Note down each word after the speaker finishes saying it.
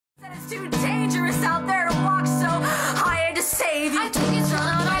too dangerous out there to walk so high to save you. I think it's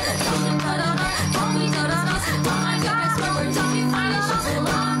wrong.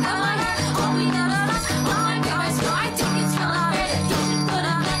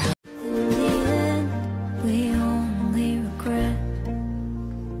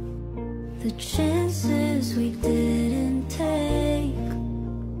 The chances we didn't take.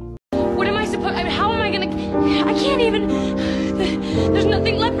 What am I supposed? I mean, how am I gonna? I can't even. There's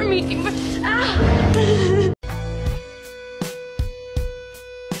nothing left for me.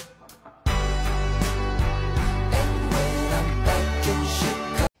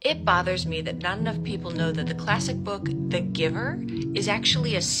 It bothers me that not enough people know that the classic book, The Giver, is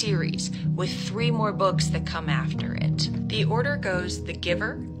actually a series with 3 more books that come after it. The order goes The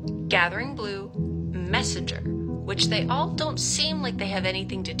Giver, Gathering Blue, Messenger, which they all don't seem like they have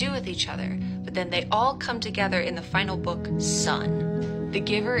anything to do with each other, but then they all come together in the final book, Sun. The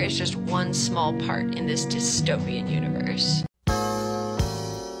Giver is just one small part in this dystopian universe.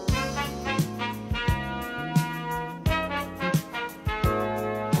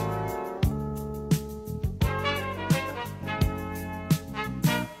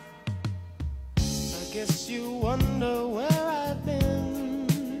 I guess you wonder where I've been.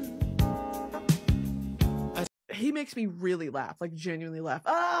 He makes me really laugh, like genuinely laugh.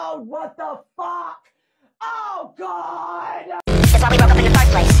 Oh, what the fuck? Oh, God! That's why we broke up in the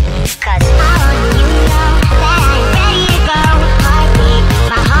first place. Cause you know that I'm ready to go. Heartbeat,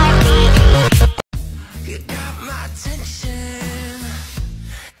 my heartbeat. You got my attention.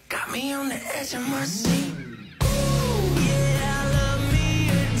 Got me on the edge of my seat. Yeah, I love me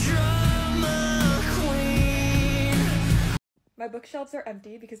a drama queen. My bookshelves are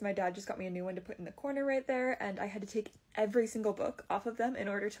empty because my dad just got me a new one to put in the corner right there, and I had to take every single book off of them in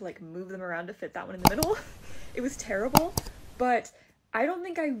order to like move them around to fit that one in the middle. It was terrible, but I don't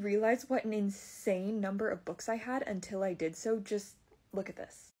think I realized what an insane number of books I had until I did so. Just look at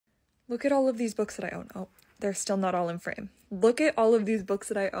this. Look at all of these books that I own. Oh, they're still not all in frame. Look at all of these books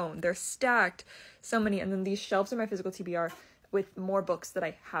that I own. They're stacked, so many, and then these shelves are my physical TBR with more books that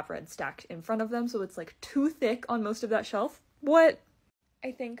I have read stacked in front of them, so it's like too thick on most of that shelf. What?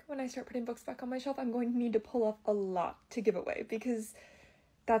 I think when I start putting books back on my shelf, I'm going to need to pull off a lot to give away because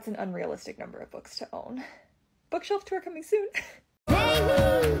that's an unrealistic number of books to own. Bookshelf tour coming soon.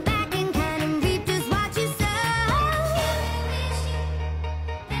 Hood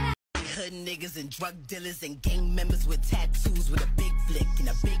niggas and drug dealers and gang members with tattoos with a big flick and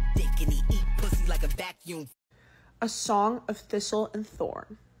a big dick, and he eat pussy like a vacuum. A Song of Thistle and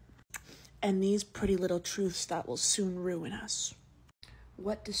Thorn. And these pretty little truths that will soon ruin us.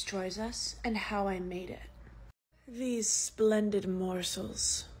 What destroys us and how I made it. These splendid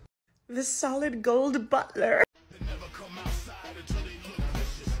morsels. The solid gold butler. They never come outside until they look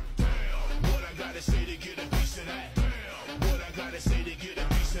vicious. Damn, what I gotta say to get a piece of that? Damn, what I gotta say to get a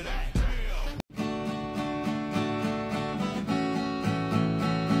piece of that?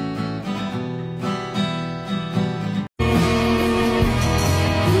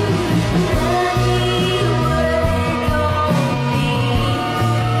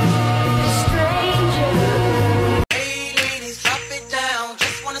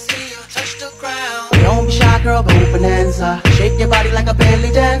 Girl, go bonanza. Shake your body like a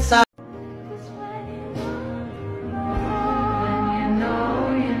belly dancer.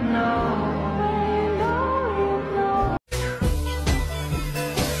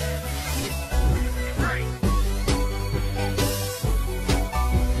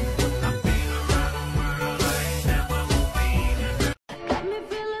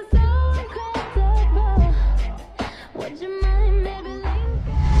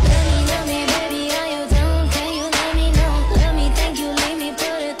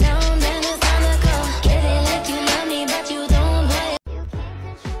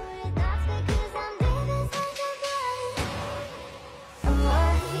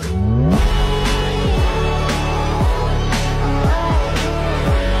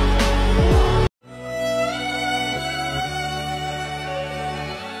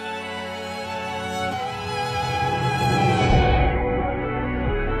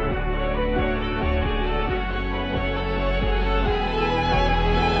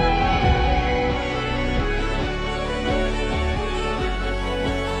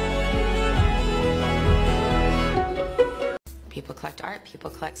 People collect art, people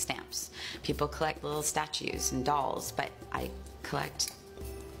collect stamps, people collect little statues and dolls, but I collect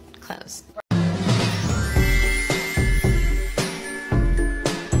clothes.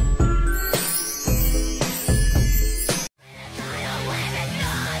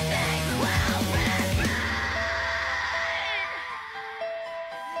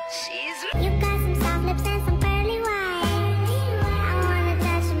 You got some soft lips and some pearly white. I wanna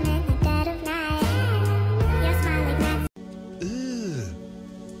touch them in the dead of night. Your smile ignites.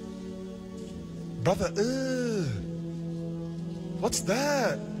 Brother, what's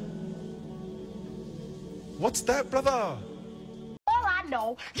that? What's that, brother? All I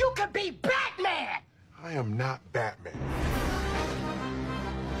know, you could be Batman! I am not Batman.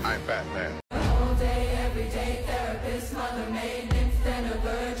 I'm Batman. All day, every day, therapist, mother, maid, nymph, then a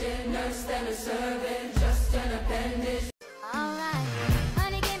virgin, nurse, then a servant, just an appendage. Alright,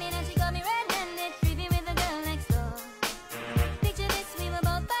 honey came in and she got me red-handed, creepy with the girl next door. Picture this, we were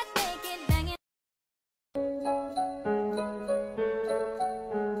both butt naked, banging.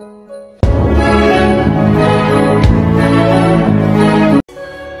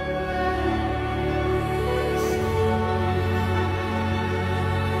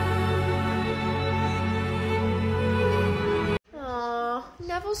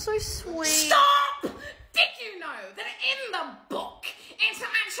 Neville's so sweet. Stop! Did you know that in the book, it's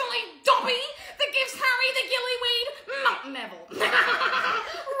actually Dobby that gives Harry the gillyweed, not Neville?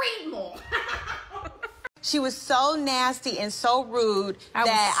 Read more. She was so nasty and so rude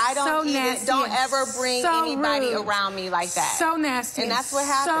that I don't ever bring anybody around me like that. So nasty. And that's what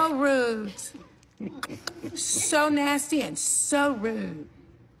happened. So rude. So nasty and so rude.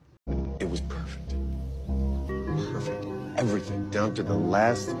 It was perfect. Perfect. Everything, down to the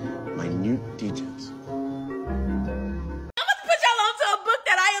last minute details. I'm about to put y'all onto a book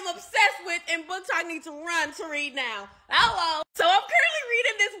that I am obsessed with and BookTok needs to run to read now. Hello. So I'm currently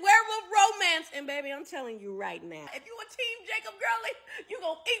reading this werewolf romance, and baby, I'm telling you right now, if you a team Jacob girly, you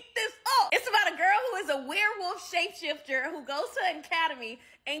gonna eat this up. It's about a girl who is a werewolf shapeshifter who goes to an academy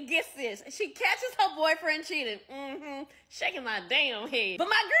and gets this. She catches her boyfriend cheating. Shaking my damn head. But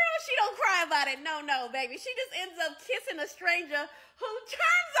my girl, she don't cry about it. No, baby. She just ends up kissing a stranger who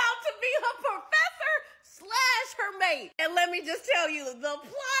turns out to be her professor / her mate. And let me just tell you, the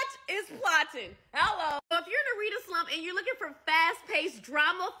plot is plotting. Hello. So if you're in a reader slump and you're looking for fast-paced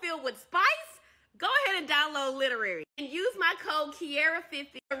drama filled with spice, go ahead and download Literary and use my code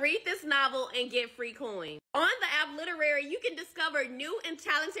Kiera50 to read this novel and get free coin. On the app Literary, you can discover new and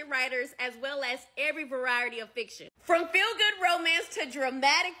talented writers as well as every variety of fiction. From feel-good romance to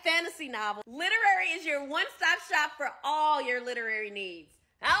dramatic fantasy novels, Literary is your one-stop shop for all your literary needs.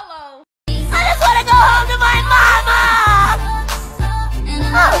 Hello. I just want to go home to my mama!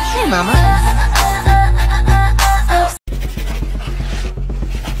 Oh, hey, mama.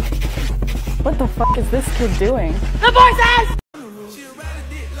 What the fuck is this kid doing? The voices!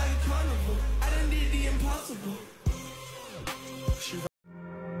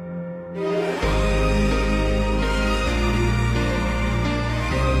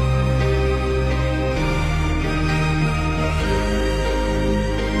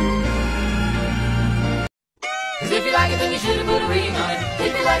 If you like it, then you should've put a ring on it.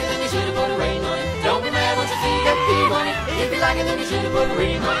 If you like it, then you should've put a ring on it. Don't be mad once you see your feet on it. If you like it, then you should've put a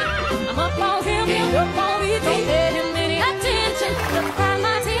ring on it. I'm up on him, up on me, don't pay him any attention. Look at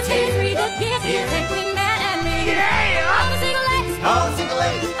my teeth, he's pretty good gifts, ain't clean mad at me. Yeah! All the single ladies, All the single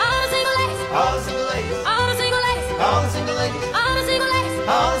ladies, all the single ladies, all the single ladies, all the single ladies, all the single ladies, all the single ladies,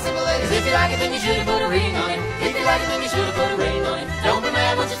 all the single ladies. If you like it, then you should've put a ring on it. If you like it, then you should've put a ring on it. Don't be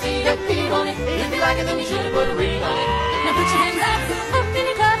mad once you see your feet on it. If you like it, then you should've put a ring on it. Now put your hands up in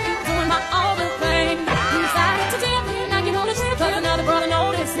the club, doing my all the thing. Inside to dip, now you know the trip, cause another brother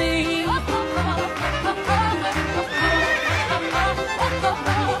noticed me.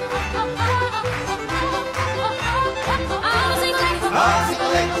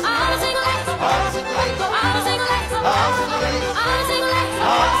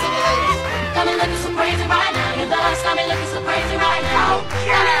 Come and look so crazy right now. Your love's coming looking so crazy right now.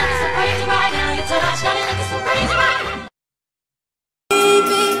 Yeah!